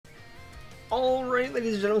Alright,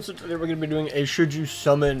 ladies and gentlemen, so today we're going to be doing a Should You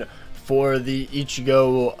Summon for the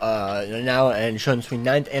Ichigo, NANAO and SHUNSUI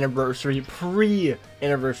 9th anniversary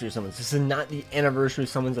pre-anniversary summons. This is not the anniversary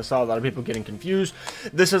summons. I saw a lot of people getting confused.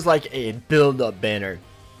 This is like a build-up banner.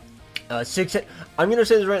 I'm going to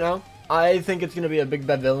say this right now. I think it's going to be a big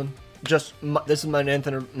bad villain. This is my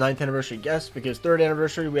 9th anniversary guess, because 3rd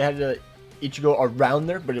anniversary we had Ichigo around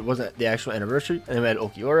there, but it wasn't the actual anniversary. And then we had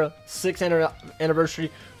Okiura. 6th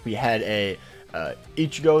anniversary, we had a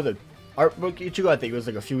Ichigo, the art book Ichigo. I think it was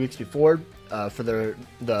like a few weeks before for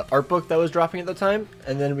the art book that was dropping at the time.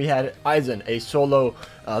 And then we had Aizen, a solo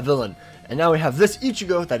villain. And now we have this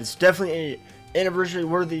Ichigo that is definitely a anniversary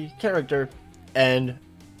worthy character, and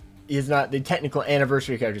he's not the technical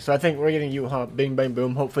anniversary character. So I think we're getting Yuha, bing bang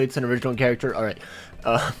boom. Hopefully it's an original character. Alright,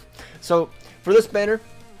 so for this banner,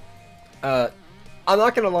 I'm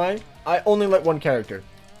not gonna lie, I only like one character.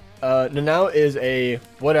 NANAO is a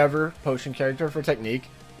whatever potion character for technique.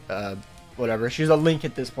 Whatever. She's a Link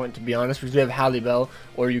at this point, to be honest, because we have Halle Bell,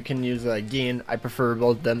 or you can use Gin. I prefer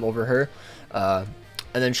both of them over her. And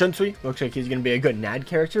then Shunsui looks like he's gonna be a good NAD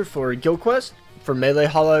character for Guild Quest, for Melee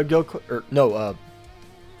Hala Guild Quest, or no,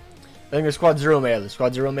 I think it's Squad 0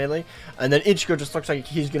 Melee. And then Ichigo just looks like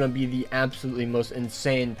he's going to be the absolutely most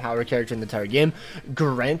insane power character in the entire game.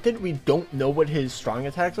 Granted, we don't know what his strong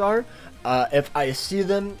attacks are. If I see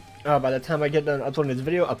them, by the time I get done uploading this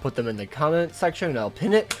video, I'll put them in the comment section and I'll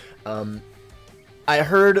pin it. I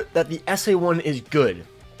heard that the SA1 is good.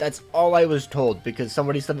 That's all I was told, because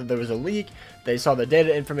somebody said that there was a leak. They saw the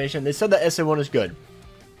data information. They said that SA1 is good.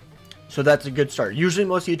 So that's a good start. Usually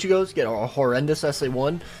most Ichigos get a horrendous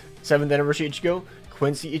SA1. 7th anniversary Ichigo,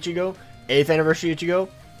 Quincy Ichigo, 8th anniversary Ichigo,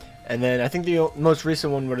 and then I think the most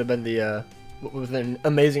recent one would have been the with an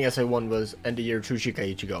amazing SA1 was end of year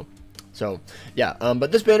Tsushika Ichigo. So yeah,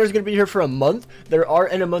 but this banner is going to be here for a month. There are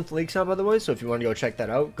end of month leaks now, by the way, so if you want to go check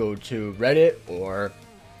that out, go to Reddit or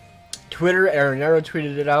Twitter. Aaron Arrow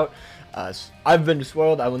tweeted it out. I've been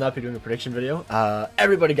spoiled. I will not be doing a prediction video.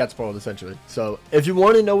 Everybody got spoiled essentially. So if you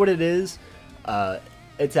want to know what it is,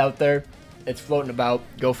 it's out there. It's floating about.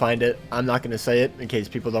 Go find it. I'm not going to say it in case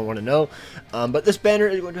people don't want to know. But this banner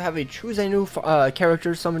is going to have a choose a new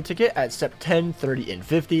character summon ticket at step 10, 30, and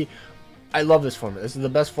 50. I love this format. This is the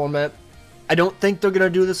best format. I don't think they're going to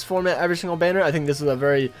do this format every single banner. I think this is a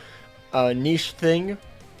very niche thing.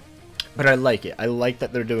 But I like it. I like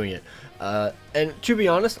that they're doing it. And to be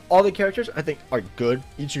honest, all the characters I think are good.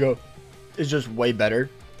 Ichigo is just way better.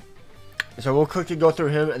 So we'll quickly go through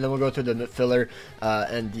him, and then we'll go through the filler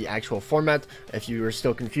and the actual format. If you were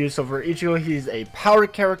still confused, so for Ichigo, he's a power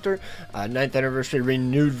character, 9th anniversary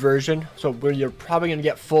renewed version. So you're probably going to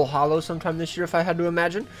get full hollow sometime this year, if I had to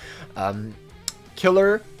imagine.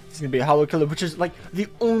 Killer, he's going to be a hollow killer, which is like the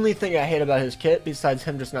only thing I hate about his kit, besides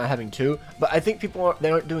him just not having 2. But I think people they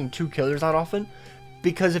aren't doing 2 killers that often,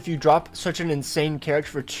 because if you drop such an insane character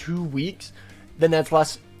for 2 weeks, then that's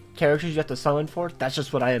less characters you have to summon for. That's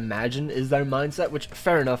just what I imagine is their mindset, which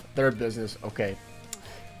fair enough, they're a business, okay.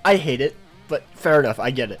 I hate it, but fair enough,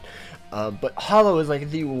 I get it. But Hollow is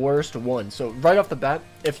like the worst one. So right off the bat,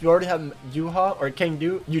 if you already have Yuha or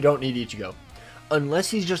Kangdu, you don't need Ichigo.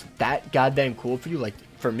 Unless he's just that goddamn cool for you, like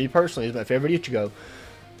for me personally, he's my favorite Ichigo,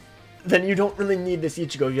 then you don't really need this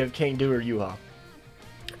Ichigo if you have Kangdu or Yuha.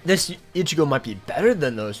 This Ichigo might be better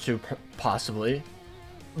than those two, possibly,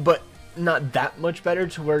 but not that much better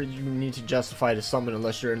to where you need to justify to summon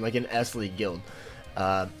unless you're in like an S League guild.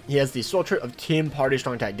 He has the soul trait of team party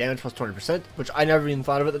strong attack damage plus 20%, which I never even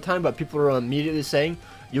thought of at the time, but people were immediately saying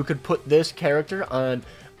you could put this character on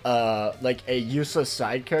like a useless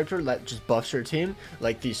side character that just buffs your team,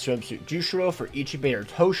 like the Swimsuit Jushiro for Ichibei or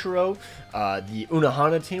Toshiro, the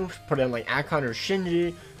Unohana team, put in like Akon or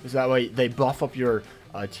Shinji, because that way they buff up your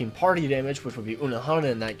team party damage, which would be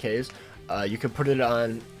Unohana in that case. You could put it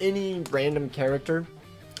on any random character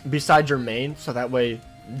besides your main, so that way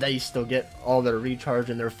they still get all their recharge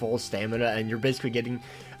and their full stamina, and you're basically getting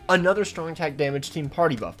another strong attack damage team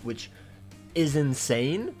party buff, which is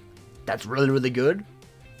insane. That's really, really good.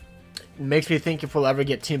 It makes me think if we'll ever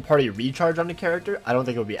get team party recharge on the character. I don't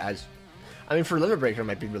think it would be as... I mean, for Limit Breaker it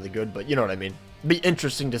might be really good, but you know what I mean. Be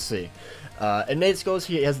interesting to see. Innate skills,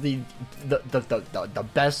 he has the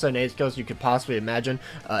best innate skills you could possibly imagine.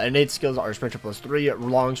 Innate skills are Sprinter plus 3,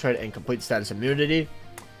 Long Stride, and Complete Status Immunity.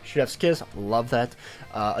 Chef's Kiss, love that.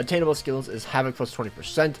 Attainable skills is Havoc plus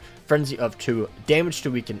 20%, Frenzy of 2, Damage to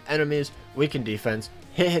weakened enemies, Weakened defense,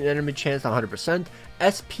 hit enemy chance 100%,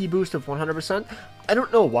 SP boost of 100%. I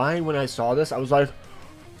don't know why when I saw this I was like,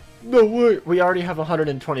 no way. We already have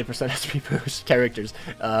 120% SP boost characters.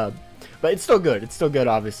 But it's still good. It's still good,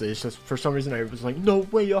 obviously. It's just, for some reason, I was like, no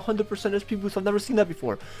way, 100% SP boost. I've never seen that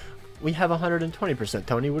before. We have 120%,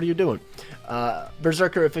 Tony. What are you doing?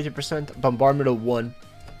 Berserker at 50%. Bombardment at 1.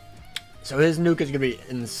 So his nuke is going to be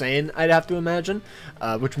insane, I'd have to imagine.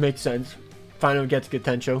 Which makes sense. Finally gets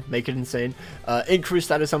Tencho, make it insane. Increased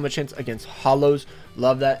status on the chance against hollows,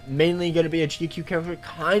 love that. Mainly going to be a GQ character,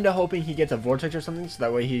 kind of hoping he gets a vortex or something, so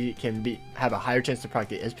that way he can have a higher chance to proc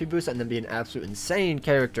the SP boost and then be an absolute insane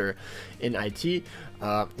character in IT.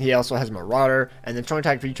 He also has Marauder, and then strong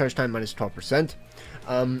attack recharge time minus 12%.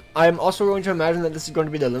 I'm also going to imagine that this is going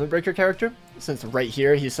to be the Limit Breaker character, since right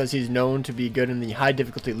here he says he's known to be good in the high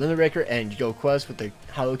difficulty Limit Breaker and Yo Quest with the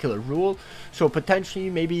Hollow Killer rule. So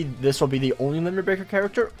potentially maybe this will be the only Limit Breaker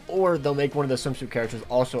character, or they'll make one of the swimsuit characters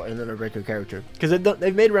also a Limit Breaker character, because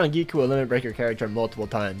they've made Rangiku a Limit Breaker character multiple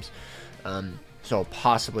times. So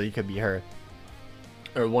possibly it could be her,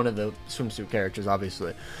 or one of the swimsuit characters,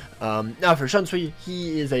 obviously. Now for Shunsui,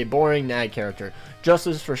 he is a boring nag character.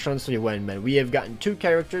 Justice for Shunsui win, man. We have gotten 2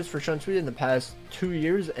 characters for Shunsui in the past 2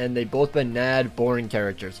 years, and they've both been nad boring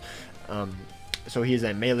characters. So he's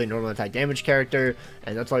a melee normal attack damage character,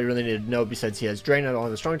 and that's all you really need to know, besides he has Drain on all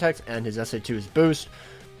the strong attacks, and his SA2 is boost.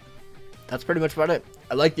 That's pretty much about it.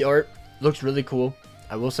 I like the art. Looks really cool.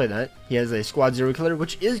 I will say that. He has a Squad Zero killer,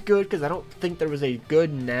 which is good, because I don't think there was a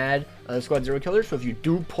good nad Squad Zero killer, so if you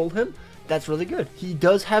do pull him, that's really good. He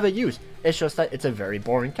does have a use. It's just that it's a very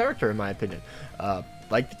boring character, in my opinion.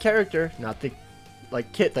 Like the character, not the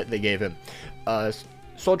kit that they gave him.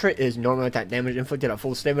 Soul Trait is normal attack damage inflicted at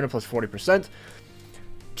full stamina plus 40%.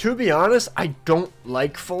 To be honest, I don't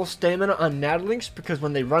like full stamina on nad links, because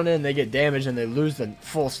when they run in, they get damaged and they lose the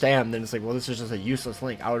full stam, then it's like, well, this is just a useless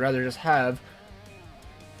link. I would rather just have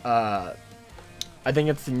I think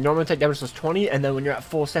it's the normal attack damage plus 20, and then when you're at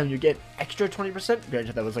full stam, you get extra 20%.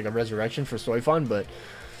 Granted, that was like a resurrection for Soifon, but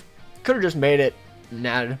could have just made it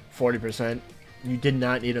nad 40%. You did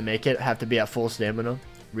not need to make it have to be at full stamina,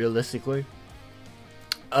 realistically.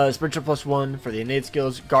 Spiritual plus 1 for the innate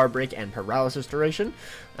skills, guard break, and paralysis duration.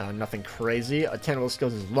 Nothing crazy. Attainable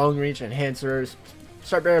skills is long reach, enhancers,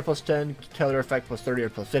 start barrier plus 10, killer effect plus 30 or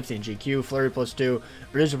plus 15 GQ, flurry plus 2,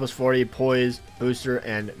 reducer plus 40, poise, booster,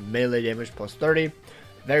 and melee damage plus 30.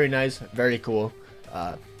 Very nice, very cool.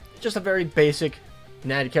 Just a very basic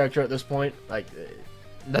nad character at this point. Like,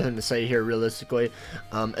 nothing to say here realistically.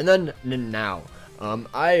 And then NANAO.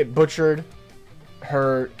 I butchered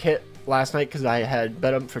her kit last night because I had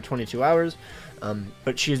bet up for 22 hours.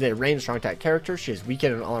 But she's a ranged strong attack character. She is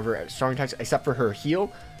weakened in all of her strong attacks except for her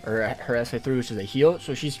heal, or her SA3, which is a heal.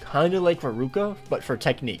 So she's kind of like Veruca, but for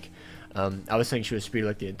technique. I was saying she was speed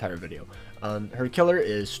like the entire video. Her killer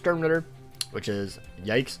is Sturmknitter, which is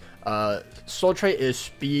yikes. Soul Trait is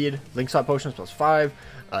speed, link slot potions plus 5,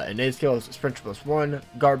 innate skill is sprint plus 1,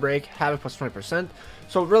 guard break, havoc plus 20%.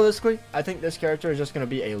 So realistically, I think this character is just going to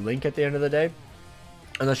be a link at the end of the day.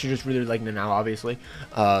 Unless you just really like NANAO, obviously.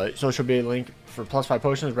 So she'll be a link for plus 5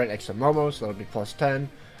 potions right next to Momo, so that'll be plus 10.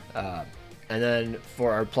 And then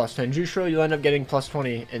for our plus 10 Jushiro, you'll end up getting plus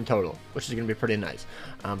 20 in total, which is going to be pretty nice.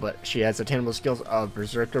 But she has attainable skills of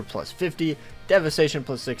Berserker plus 50, Devastation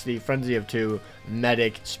plus 60, Frenzy of 2,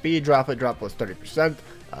 Medic, Speed Droplet Drop plus 30%,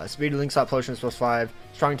 Speed Link Slot Potions plus 5,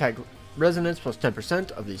 Strong Attack Resonance plus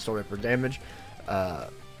 10% of the Soul Ripper damage,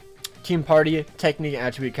 Team Party, Technique,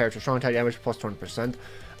 Attribute, Character, Strong Attack Damage plus 20%.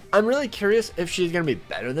 I'm really curious if she's going to be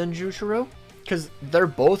better than Jushiro, because they're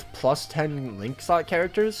both plus 10 Link Slot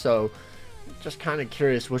characters, so just kind of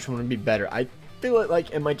curious which one would be better. I feel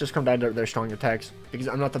like it might just come down to their strong attacks, because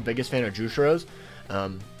I'm not the biggest fan of Jushiro's.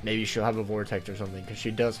 Maybe she'll have a Vortex or something, because she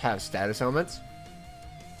does have status elements.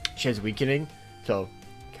 She has weakening, so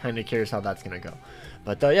kind of curious how that's going to go.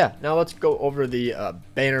 But yeah, now let's go over the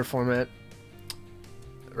banner format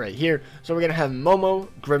right here. So we're going to have Momo,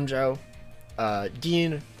 Grimmjow,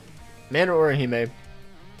 Dean, Mana Orihime,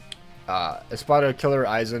 Espada Killer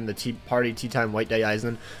Aizen, the Tea Party Tea Time White Day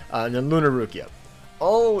Aizen, and then Luna Rukia.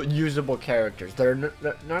 All usable characters. They're none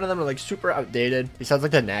of them are like super outdated. Besides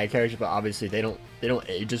like the Nag characters, but obviously they don't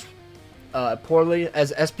age as poorly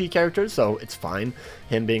as SP characters, so it's fine.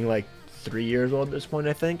 Him being like 3 years old at this point,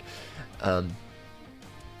 I think.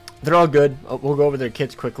 They're all good. We'll go over their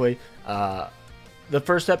kits quickly. The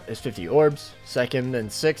first step is 50 orbs, second and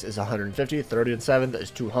 6th is 150, third and 7th is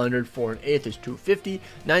 200, 4th and 8th is 250,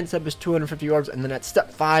 9th step is 250 orbs, and then at step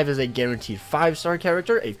 5 is a guaranteed 5-star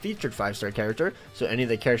character, a featured 5-star character, so any of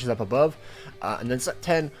the characters up above, and then step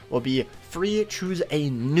 10 will be free choose a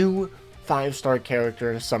new 5-star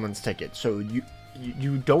character summons ticket. So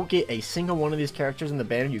You don't get a single one of these characters in the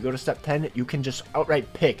banner. You go to step 10, you can just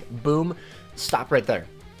outright pick. Boom. Stop right there.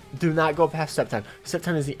 Do not go past step 10. Step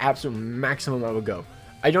 10 is the absolute maximum I would go.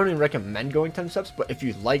 I don't even recommend going 10 steps, but if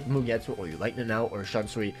you like Mugetsu or you like NANAO or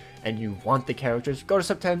SHUNSUI and you want the characters, go to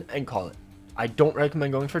step 10 and call it. I don't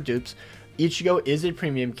recommend going for dupes. Ichigo is a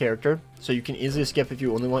premium character, so you can easily skip if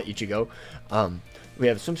you only want Ichigo. We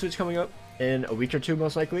have swimsuits coming up in a week or two,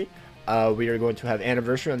 most likely. We are going to have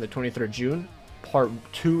anniversary on the 23rd of June. Part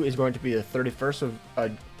 2 is going to be the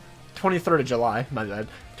 23rd of July, my bad.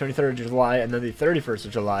 23rd of July, and then the 31st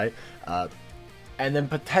of July. And then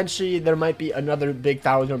potentially there might be another big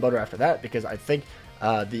 1,000 or better after that, because I think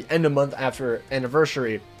the end of month after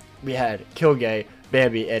anniversary, we had Kilgay,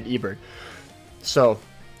 Bambi, and Ebert. So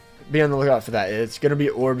be on the lookout for that. It's going to be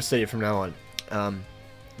Orb City from now on.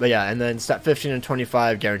 But yeah, and then step 15 and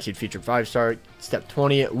 25, guaranteed featured 5-star. Step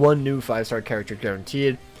 20, 1 new 5-star character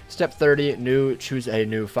guaranteed. Step 30, new, choose a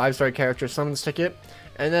new 5-star character summons ticket.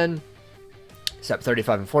 And then step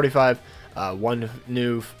 35 and 45,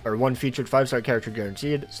 1 featured 5-star character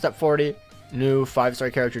guaranteed. Step 40, new 5-star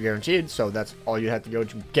character guaranteed. So that's all you have to go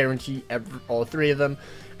to guarantee all 3 of them.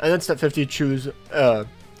 And then step 50, choose a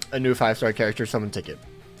new 5-star character summon ticket.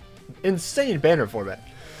 Insane banner format.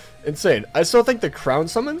 Insane. I still think the crown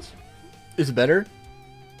summons is better.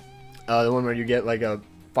 The one where you get like a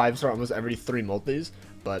 5-star almost every 3 multis.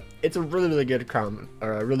 But it's a really good crown,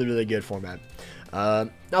 or a really good format.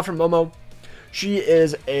 Now for Momo. She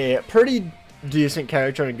is a pretty decent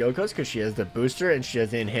character in Goku's because she has the booster and she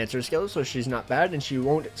has the enhancer skill, so she's not bad, and she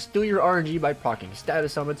won't steal your RNG by proccing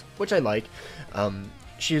status summons, which I like.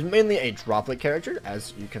 She's mainly a droplet character,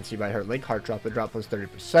 as you can see by her link. Heart droplet drop plus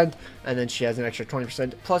 30%, and then she has an extra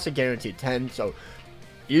 20% plus a guaranteed 10. So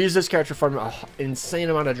you use this character for an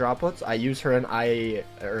insane amount of droplets. I use her in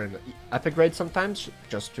epic raid sometimes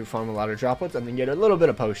just to farm a lot of droplets and then get a little bit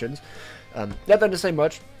of potions. Nothing to say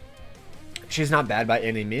much. She's not bad by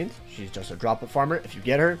any means. She's just a droplet farmer. If you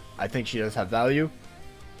get her, I think she does have value.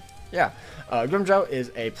 Yeah, Grimmjow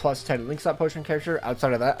is a plus 10 link slot potion character.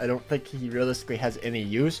 Outside of that, I don't think he realistically has any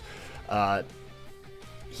use.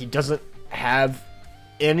 He doesn't have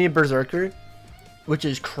any Berserker, which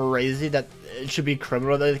is crazy. That it should be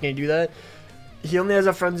criminal that he can do that. He only has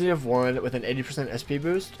a Frenzy of 1 with an 80% SP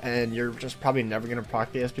boost, and you're just probably never going to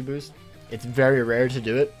proc the SP boost. It's very rare to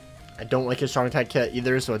do it. I don't like his strong attack kit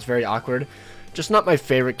either, so it's very awkward. Just not my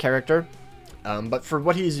favorite character. But for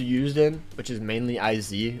what he's used in, which is mainly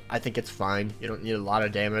IZ, I think it's fine. You don't need a lot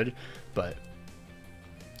of damage, but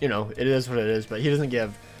you know, it is what it is. But he doesn't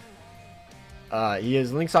give. He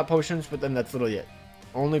has link slot potions, but then that's literally it.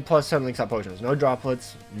 Only plus 10 link slot potions, no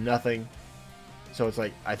droplets, nothing. So it's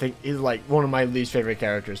like, I think he's like one of my least favorite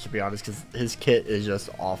characters, to be honest, because his kit is just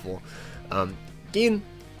awful. Gin,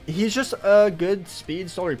 he's just a good speed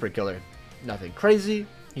Soul Reaper killer. Nothing crazy.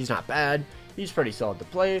 He's not bad. He's pretty solid to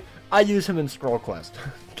play. I use him in Scroll Quest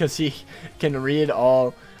because he can read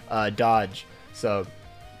all dodge. So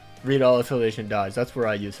read all affiliation dodge. That's where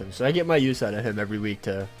I use him. So I get my use out of him every week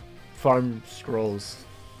to farm scrolls.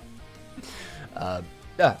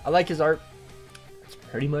 Yeah, I like his art. That's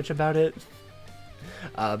pretty much about it.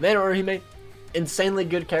 Man Orihime, insanely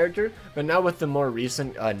good character, but now with the more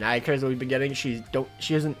recent NAG cards that we've been getting, she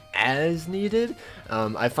isn't as needed.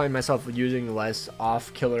 I find myself using less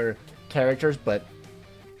off killer characters, but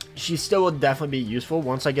she still will definitely be useful.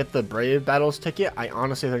 Once I get the Brave Battles ticket, I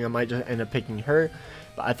honestly think I might just end up picking her,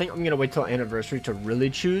 but I think I'm gonna wait till anniversary to really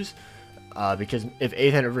choose, because if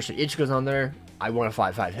 8th anniversary each goes on there, I want to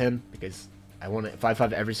 5-5 him, because I want to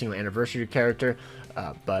 5-5 every single anniversary character.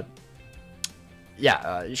 But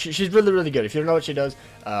yeah, she's really good. If you don't know what she does,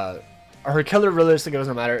 her killer realistically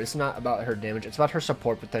doesn't matter. It's not about her damage, it's about her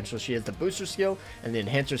support potential. She has the booster skill and the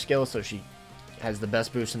enhancer skill, so she has the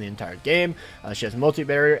best boost in the entire game. She has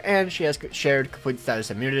multi-barrier, and she has shared complete status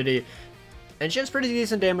immunity, and she has pretty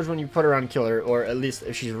decent damage when you put her on killer, or at least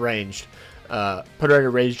if she's ranged. Put her at a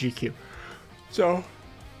raised GQ. So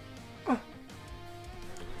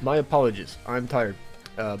my apologies, I'm tired.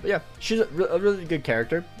 But yeah, she's a really good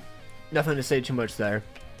character. Nothing to say too much there.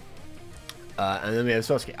 And then we have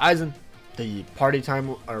Sosuke Aizen, the party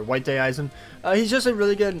time or White Day Aizen. He's just a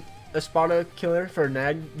really good Espada killer for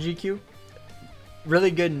NAD GQ.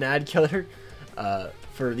 Really good NAD killer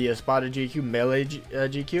for the Espada GQ, melee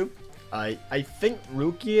GQ. I think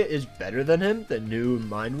Rukia is better than him, the new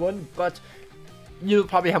Mind one, but you'll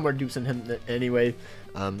probably have more dupes than him anyway.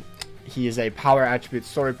 He is a power attribute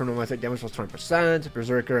story per normal damage plus 20%,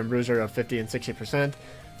 Berserker and Bruiser of 50 and 60%,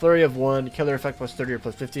 Flurry of 1, killer effect plus 30 or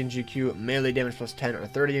plus 50 in GQ, melee damage plus 10 or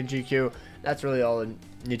 30 in GQ. That's really all I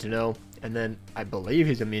need to know. And then I believe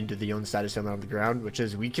he's immune to the own status ailment on the ground, which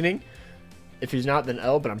is weakening. If he's not, then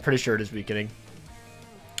L, but I'm pretty sure it is weakening.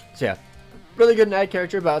 So yeah, really good Nag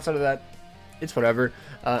character, but outside of that, it's whatever.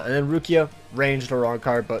 And then Rukia, ranged the wrong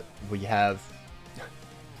card, but we have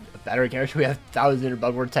a better character. We have 1000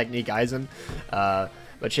 Bugward Technique Aizen.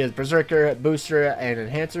 But she has Berserker, Booster, and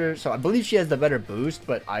Enhancer. So I believe she has the better boost,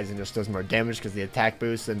 but Aizen just does more damage because the attack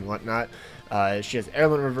boost and whatnot. She has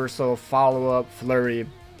Airline Reversal, Follow Up, Flurry,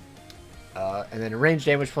 and then range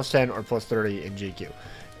damage plus 10 or plus 30 in GQ.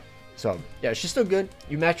 So yeah, she's still good.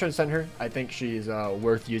 You match her and send her. I think she's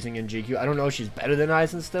worth using in GQ. I don't know if she's better than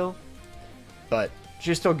Aizen still, but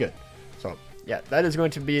she's still good. So yeah, that is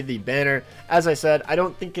going to be the banner. As I said, I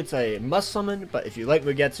don't think it's a must summon, but if you like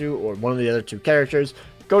Mugetsu or one of the other two characters,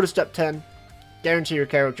 go to step 10, guarantee your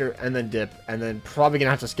character, and then dip, and then probably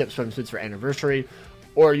gonna have to skip swimsuits for anniversary,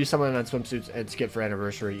 or you summon on swimsuits and skip for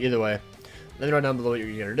anniversary. Either way, let me know down below what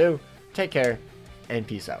you're gonna do. Take care, and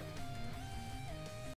peace out.